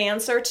wanted an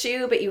answer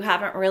to, but you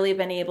haven't really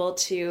been able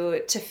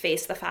to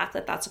face the fact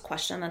that that's a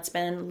question that's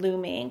been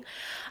looming.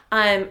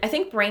 I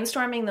think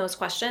brainstorming those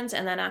questions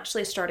and then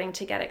actually starting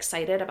to get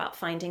excited about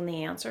finding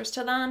the answers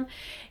to them,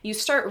 you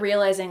start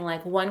realizing,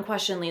 like, one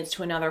question leads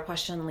to another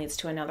question leads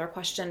to another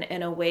question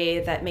in a way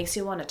that makes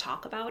you want to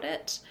talk about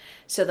it.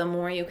 So the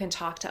more you can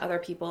talk to other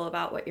people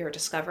about what you're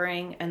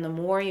discovering, and the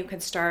more you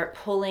can start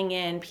pulling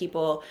in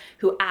people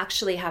who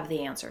actually have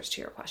the answers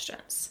to your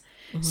questions.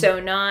 Mm-hmm. So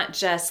not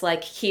just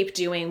like keep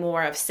doing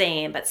more of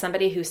same, but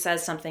somebody who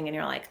says something and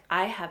you're like,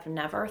 I have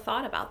never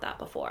thought about that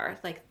before.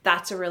 Like,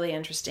 that's a really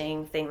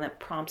interesting thing that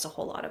prompts a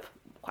whole lot of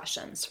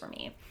questions for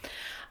me.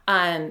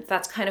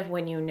 That's kind of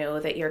when you know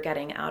that you're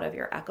getting out of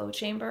your echo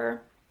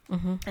chamber.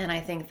 Mm-hmm. And I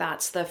think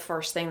that's the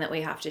first thing that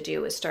we have to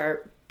do, is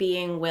start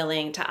being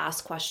willing to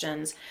ask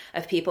questions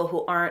of people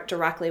who aren't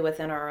directly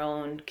within our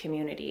own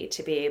community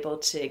to be able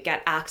to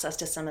get access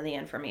to some of the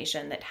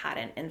information that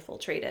hadn't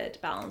infiltrated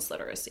balanced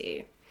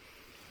literacy.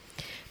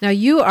 Now,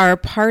 you are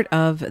part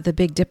of the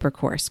Big Dipper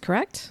course,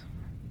 correct?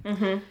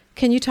 Mm-hmm.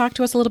 Can you talk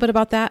to us a little bit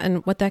about that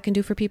and what that can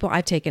do for people?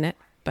 I've taken it.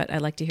 but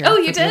I'd like to hear. Oh,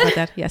 you did? About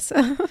that. Yes.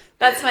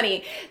 That's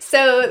funny.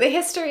 So the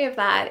history of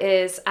that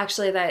is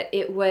actually that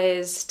it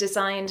was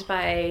designed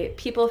by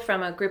people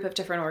from a group of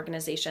different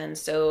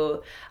organizations.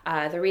 So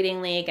the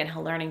Reading League and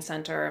Hill Learning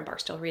Center and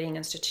Barksdale Reading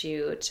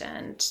Institute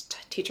and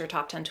Teacher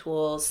Top 10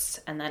 Tools,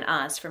 and then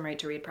us from Right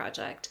to Read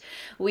Project.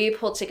 We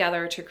pulled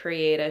together to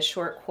create a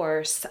short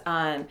course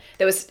that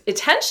was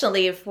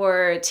intentionally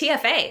for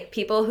TFA,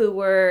 people who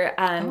were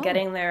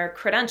getting their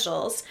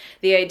credentials.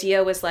 The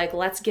idea was like,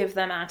 let's give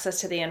them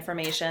access to the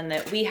information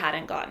that we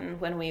hadn't gotten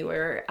when we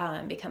were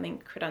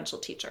becoming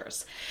credentialed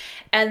teachers.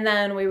 And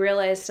then we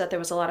realized that there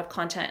was a lot of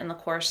content in the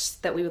course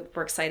that we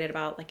were excited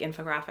about, like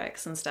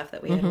infographics and stuff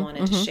that we had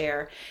wanted to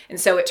share. And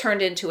so it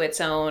turned into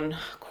its own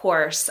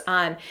course.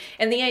 And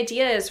the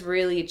idea is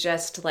really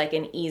just like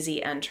an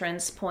easy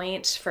entrance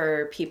point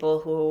for people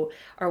who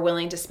are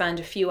willing to spend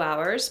a few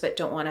hours, but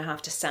don't want to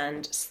have to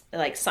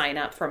sign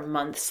up for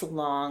months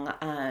long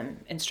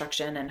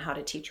instruction and how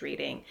to teach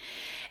reading.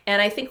 And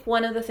I think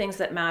one of the things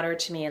that mattered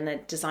to me in the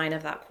design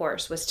of that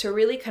course was to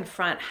really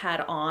confront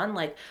head on,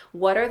 like,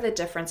 what are the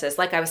differences?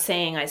 Like I was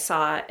saying, I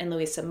saw in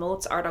Louisa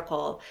Moat's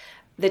article,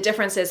 the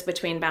differences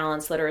between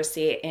balanced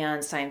literacy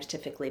and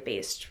scientifically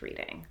based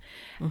reading.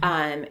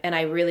 And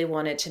I really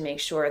wanted to make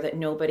sure that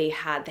nobody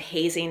had the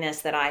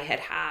haziness that I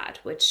had,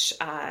 which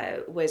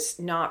was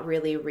not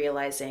really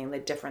realizing the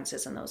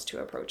differences in those two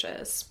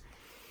approaches.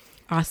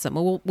 Awesome.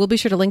 Well, we'll be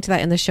sure to link to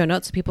that in the show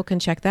notes so people can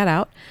check that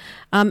out.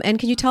 And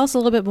can you tell us a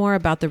little bit more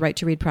about the Right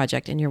to Read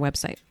project and your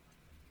website?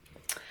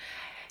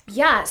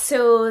 Yeah,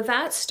 so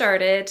that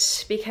started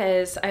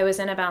because I was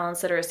in a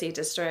balanced literacy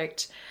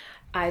district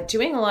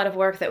doing a lot of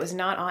work that was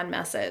not on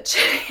message.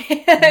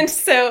 And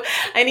so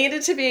I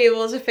needed to be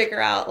able to figure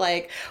out,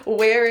 like,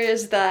 where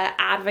is the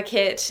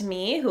advocate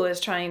me who is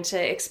trying to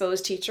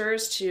expose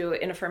teachers to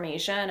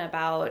information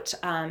about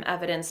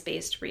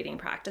evidence-based reading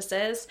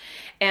practices?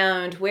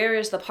 And where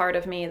is the part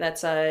of me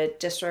that's a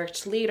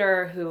district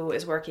leader who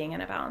is working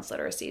in a balanced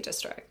literacy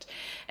district?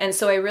 And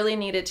so I really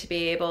needed to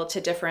be able to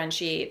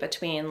differentiate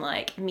between,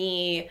 like,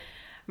 me,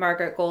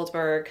 Margaret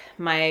Goldberg,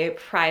 my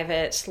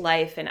private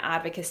life and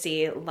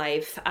advocacy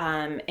life,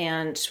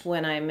 and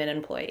when I'm an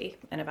employee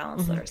in a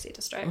balanced literacy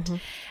district.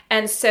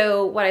 And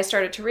so what I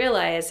started to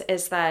realize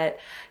is that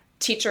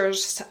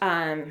teachers,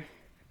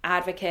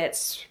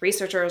 advocates,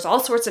 researchers, all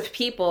sorts of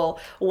people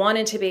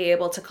wanted to be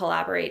able to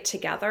collaborate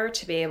together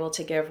to be able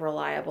to give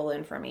reliable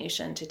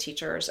information to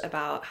teachers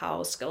about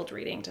how skilled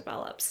reading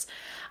develops.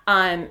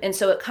 And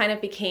so it kind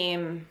of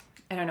became,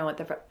 I don't know what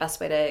the best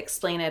way to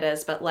explain it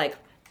is, but like,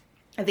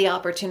 the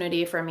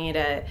opportunity for me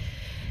to,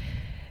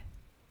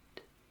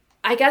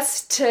 I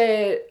guess,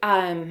 to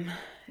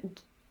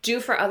do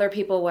for other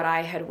people what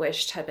I had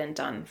wished had been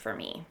done for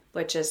me,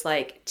 which is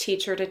like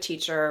teacher to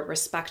teacher,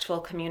 respectful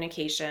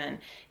communication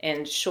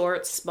in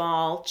short,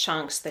 small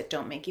chunks that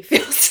don't make you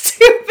feel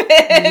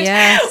stupid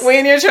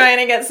when you're trying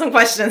to get some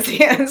questions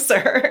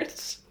answered.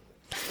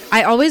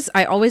 I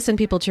always send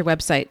people to your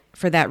website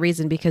for that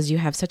reason, because you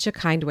have such a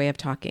kind way of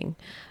talking.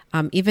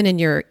 Even in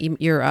your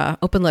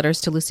open letters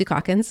to Lucy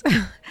Calkins,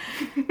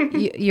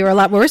 you're a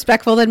lot more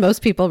respectful than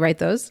most people write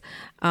those.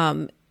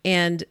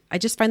 And I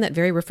just find that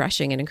very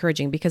refreshing and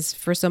encouraging, because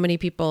for so many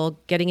people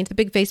getting into the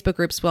big Facebook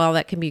groups, while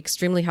that can be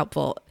extremely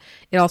helpful,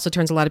 it also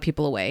turns a lot of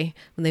people away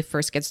when they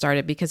first get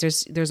started,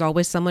 because there's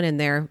always someone in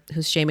there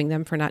who's shaming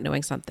them for not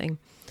knowing something.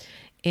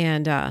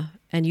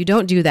 And you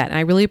don't do that. And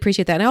I really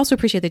appreciate that. And I also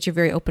appreciate that you're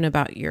very open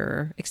about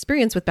your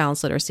experience with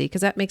balanced literacy,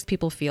 because that makes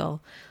people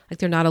feel like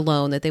they're not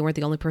alone, that they weren't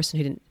the only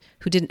person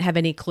who didn't have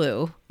any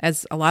clue.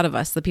 As a lot of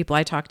us, the people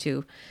I talked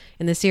to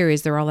in the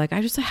series, they're all like, how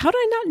did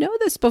I not know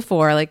this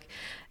before? Like,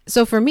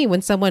 so for me,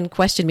 when someone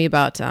questioned me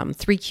about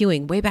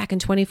 3Qing way back in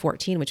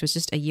 2014, which was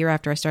just a year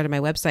after I started my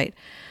website,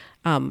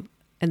 and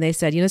they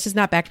said, this is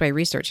not backed by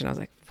research. And I was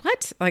like,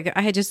 what? Like,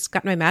 I had just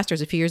gotten my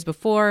master's a few years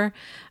before.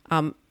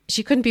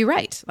 She couldn't be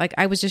right. Like,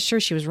 I was just sure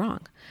she was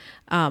wrong.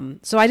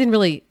 So I didn't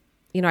really,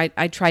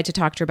 I tried to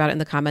talk to her about it in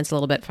the comments a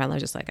little bit. Finally, I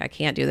was just like, I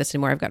can't do this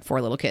anymore. I've got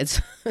 4 little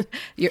kids.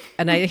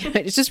 And I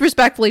just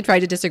respectfully tried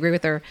to disagree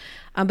with her.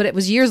 But it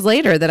was years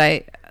later that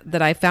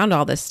I found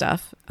all this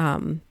stuff.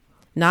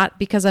 Not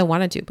because I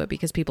wanted to, but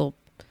because people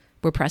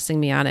were pressing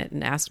me on it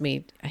and asked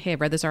me, hey, I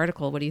read this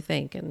article. What do you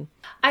think? And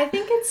I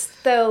think it's,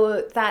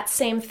 though, that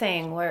same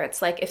thing where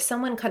it's like, if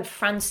someone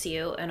confronts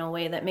you in a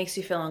way that makes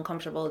you feel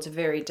uncomfortable, it's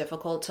very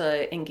difficult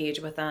to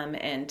engage with them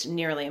and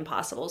nearly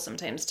impossible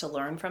sometimes to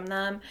learn from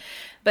them.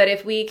 But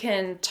if we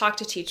can talk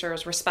to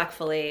teachers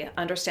respectfully,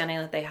 understanding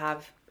that they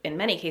have, in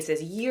many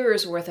cases,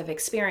 years worth of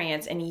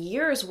experience and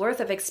years worth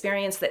of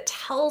experience that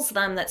tells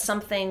them that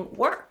something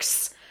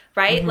works,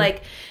 right?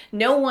 Like,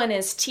 no one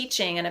is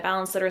teaching in a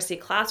balanced literacy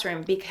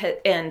classroom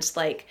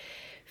and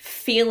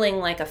feeling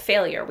like a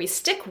failure. We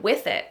stick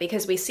with it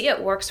because we see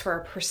it works for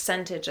a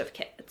percentage of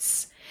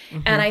kids.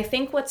 And I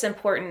think what's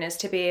important is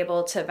to be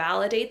able to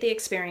validate the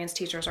experience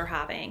teachers are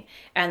having,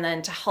 and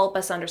then to help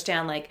us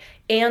understand,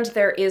 and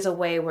there is a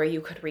way where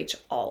you could reach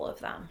all of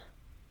them.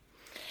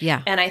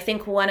 Yeah. And I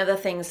think one of the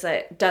things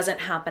that doesn't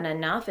happen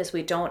enough is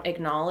we don't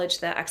acknowledge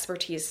the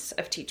expertise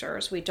of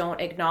teachers. We don't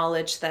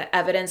acknowledge the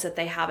evidence that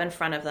they have in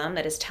front of them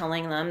that is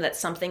telling them that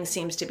something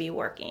seems to be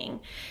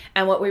working.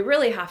 And what we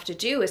really have to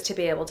do is to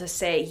be able to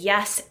say,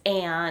 yes,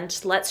 and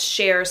let's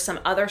share some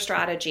other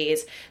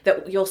strategies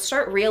that you'll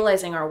start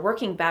realizing are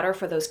working better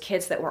for those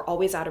kids that were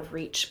always out of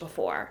reach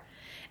before.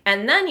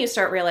 And then you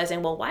start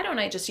realizing, well, why don't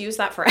I just use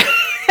that for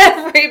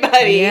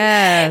everybody?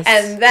 Yes.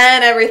 And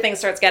then everything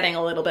starts getting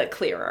a little bit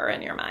clearer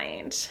in your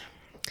mind.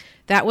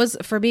 That was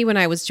for me when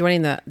I was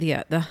joining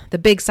the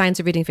big Science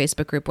of Reading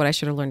Facebook group, what I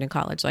should have learned in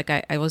college. Like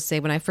I will say,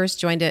 when I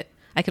first joined it,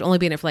 I could only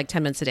be in it for like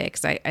 10 minutes a day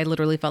because I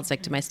literally felt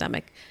sick to my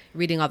stomach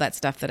reading all that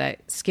stuff that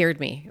scared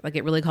me. Like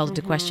it really called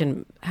into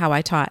question how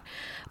I taught.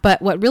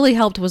 But what really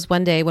helped was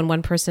one day when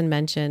one person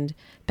mentioned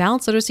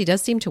balanced literacy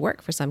does seem to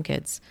work for some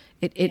kids.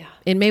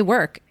 It may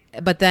work.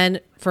 But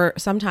then for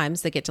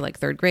sometimes they get to like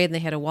third grade and they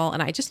hit a wall.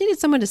 And I just needed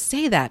someone to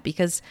say that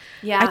because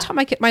I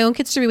taught my own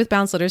kids to read with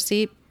balanced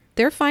literacy.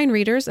 They're fine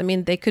readers. I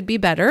mean, they could be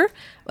better,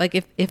 like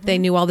if they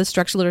knew all this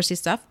structural literacy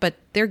stuff, but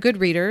they're good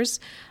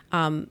readers.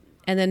 And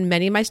then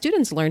many of my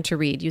students learned to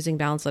read using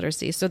balanced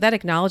literacy. So that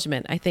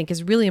acknowledgement, I think,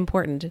 is really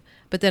important.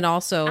 But then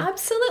also...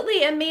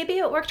 Absolutely. And maybe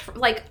it worked for,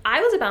 like,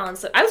 I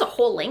was a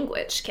whole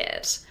language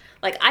kid.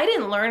 Like, I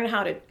didn't learn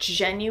how to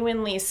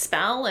genuinely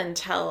spell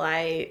until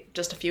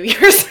just a few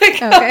years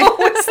ago,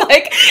 was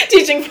like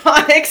teaching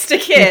phonics to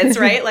kids,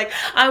 right? Like,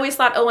 I always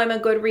thought, oh, I'm a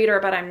good reader,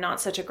 but I'm not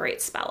such a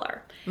great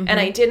speller. Mm-hmm. And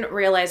I didn't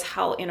realize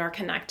how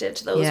interconnected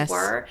those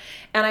were.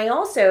 And I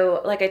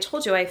also, like I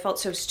told you, I felt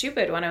so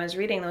stupid when I was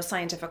reading those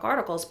scientific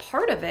articles.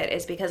 Part of it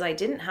is because I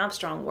didn't have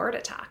strong word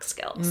attack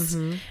skills.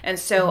 Mm-hmm. And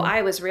so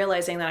I was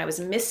realizing that I was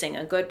missing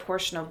a good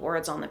portion of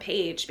words on the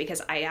page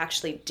because I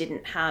actually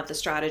didn't have the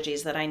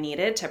strategies that I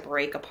needed to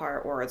break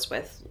apart words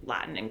with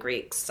Latin and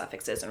Greek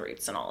suffixes and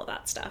roots and all of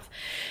that stuff.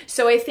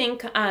 So I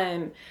think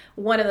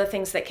one of the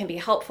things that can be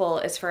helpful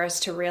is for us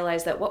to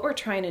realize that what we're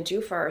trying to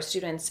do for our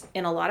students,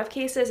 in a lot of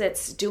cases,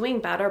 it's doing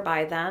better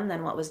by them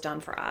than what was done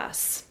for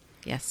us.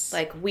 Yes.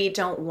 Like, we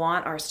don't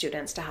want our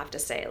students to have to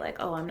say, like,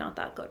 oh, I'm not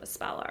that good a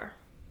speller.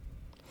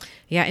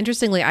 Yeah,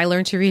 interestingly, I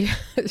learned to read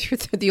through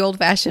the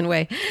old-fashioned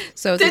way.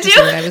 So did you?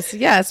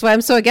 That's why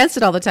I'm so against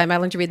it all the time. I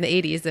learned to read in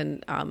the 80s,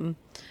 and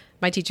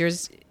my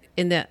teachers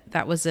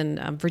that was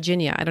in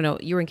Virginia. I don't know.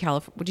 You were in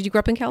California. Did you grow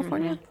up in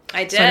California? Mm-hmm.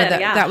 I did. So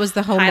that was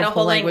the home of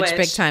whole language,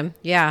 big time.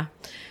 Yeah.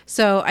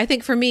 So I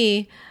think for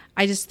me,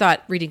 I just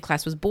thought reading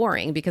class was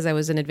boring because I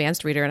was an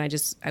advanced reader, and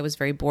I was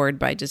very bored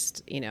by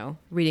just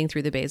reading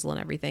through the basal and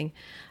everything.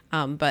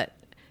 But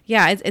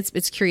yeah,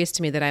 it's curious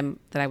to me that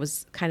I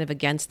was kind of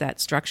against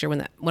that structure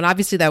when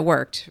obviously that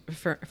worked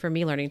for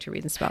me learning to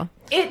read and spell.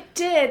 It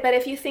did, but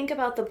if you think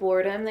about the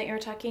boredom that you're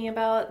talking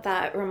about,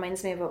 that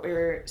reminds me of what we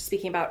were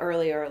speaking about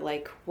earlier,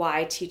 like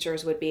why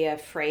teachers would be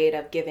afraid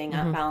of giving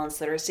up balanced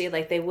literacy.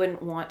 Like, they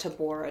wouldn't want to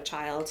bore a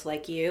child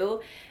like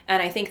you.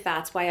 And I think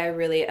that's why I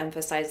really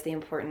emphasize the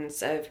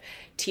importance of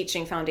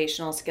teaching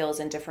foundational skills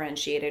in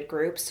differentiated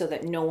groups so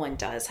that no one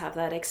does have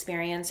that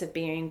experience of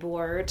being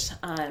bored.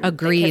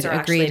 Agreed. Kids are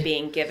actually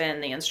being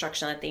given the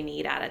instruction that they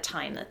need at a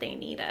time that they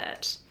need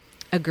it.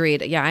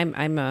 Agreed. Yeah,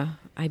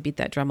 I beat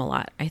that drum a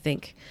lot. I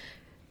think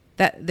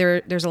that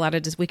there's a lot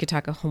of we could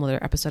talk a whole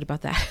other episode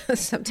about that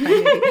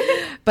sometime maybe.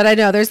 But I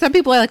know there's some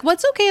people are like, well,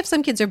 it's okay if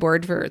some kids are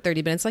bored for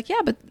 30 minutes. Like,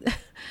 yeah, but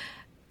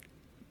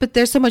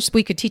there's so much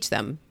we could teach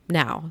them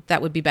now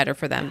that would be better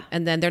for them.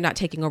 And then they're not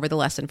taking over the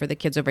lesson for the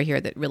kids over here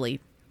that really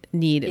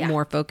need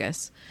more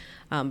focus.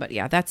 But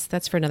yeah,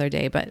 that's for another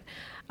day. But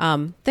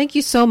thank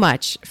you so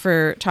much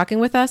for talking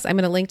with us. I'm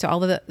going to link to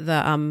all of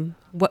the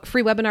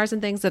free webinars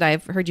and things that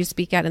I've heard you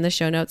speak at in the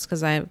show notes,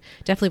 because I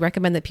definitely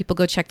recommend that people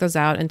go check those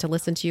out and to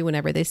listen to you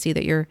whenever they see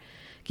that you're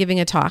giving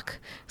a talk,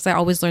 because I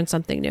always learn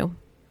something new.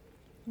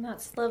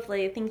 That's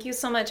lovely. Thank you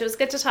so much. It was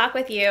good to talk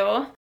with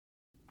you.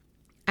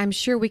 I'm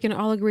sure we can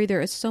all agree there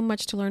is so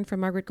much to learn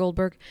from Margaret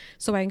Goldberg,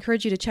 so I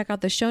encourage you to check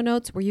out the show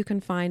notes where you can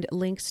find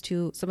links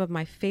to some of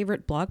my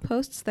favorite blog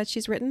posts that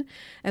she's written,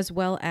 as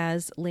well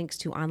as links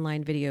to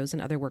online videos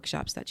and other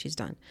workshops that she's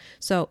done.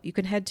 So you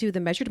can head to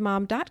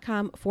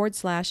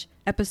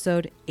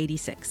themeasuredmom.com/episode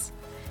 86.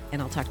 And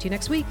I'll talk to you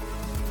next week.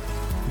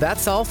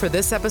 That's all for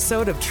this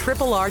episode of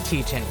Triple R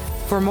Teaching.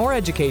 For more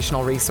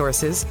educational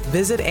resources,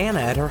 visit Anna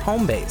at her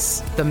home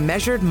base,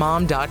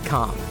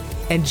 themeasuredmom.com,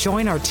 and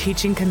join our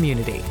teaching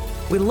community.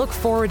 We look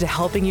forward to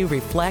helping you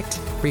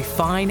reflect,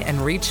 refine, and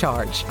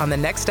recharge on the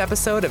next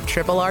episode of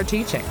Triple R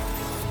Teaching.